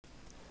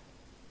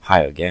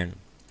Hi again.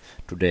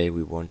 Today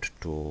we want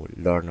to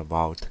learn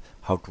about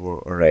how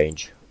to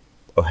arrange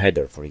a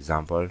header, for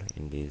example,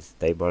 in this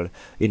table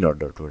in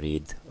order to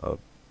read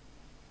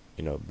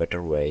in a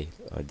better way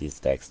this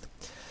text.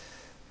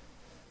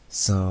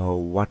 So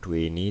what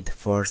we need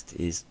first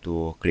is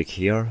to click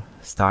here,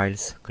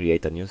 styles,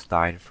 create a new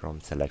style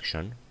from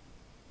selection.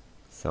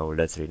 So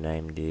let's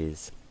rename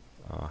this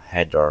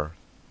header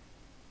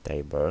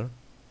table,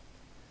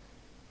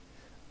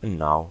 and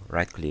now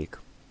right click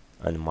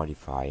and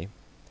modify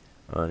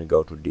and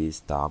go to this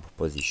tab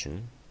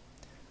position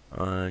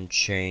and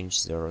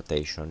change the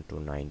rotation to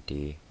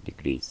 90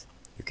 degrees.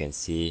 You can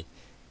see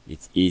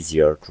it's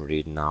easier to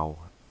read now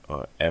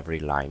every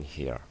line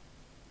here.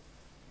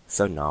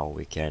 So now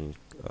we can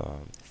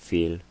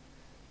fill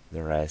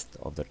the rest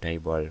of the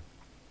table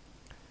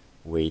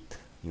with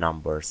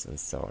numbers and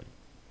so on.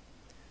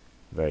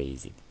 Very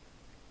easy.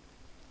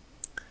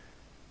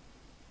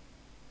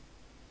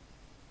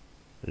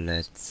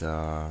 Let's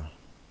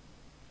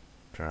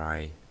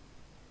try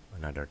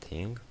another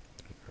thing.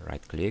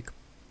 Right click.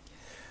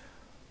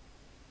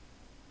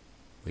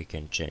 We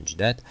can change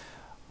that.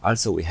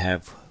 Also we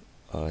have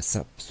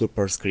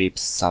superscript,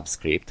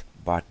 subscript,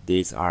 but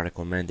these are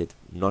recommended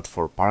not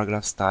for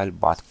paragraph style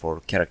but for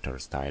character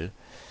style.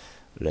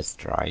 Let's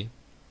try.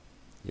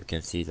 You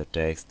can see the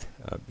text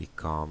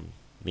become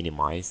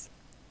minimized.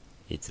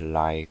 It's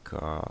like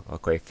a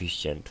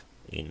coefficient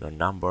in a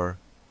number,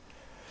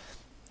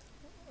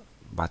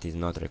 but it's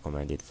not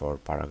recommended for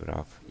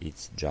paragraph.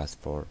 It's just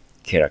for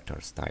character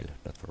style,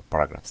 not for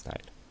paragraph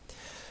style.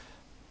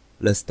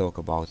 Let's talk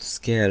about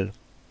scale.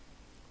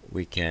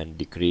 We can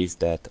decrease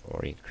that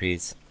or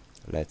increase.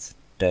 Let's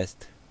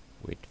test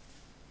with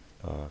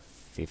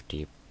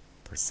 50%.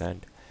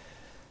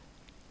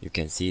 You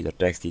can see the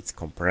text is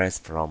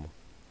compressed from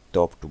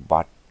top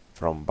to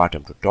from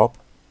bottom to top.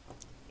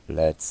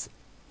 Let's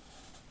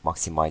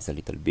maximize a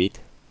little bit.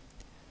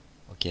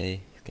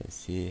 Okay, you can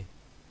see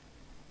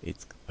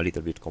it's a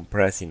little bit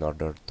compressed in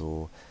order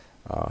to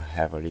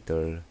have a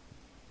little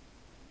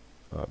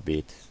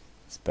bit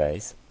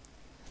space.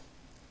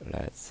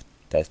 Let's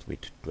test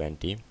with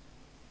 20.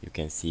 You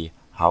can see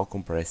how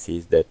compressed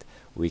is that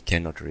we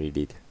cannot read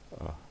it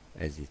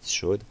as it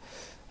should.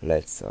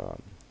 Let's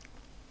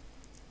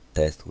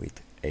test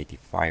with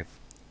 85.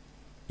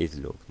 It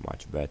looks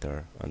much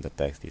better and the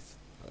text is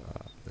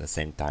at the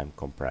same time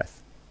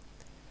compressed.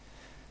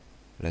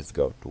 Let's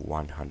go to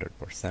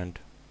 100%.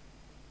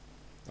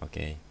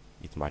 Okay,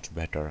 it's much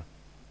better.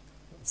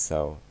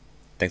 So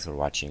thanks for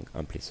watching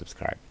and please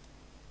subscribe.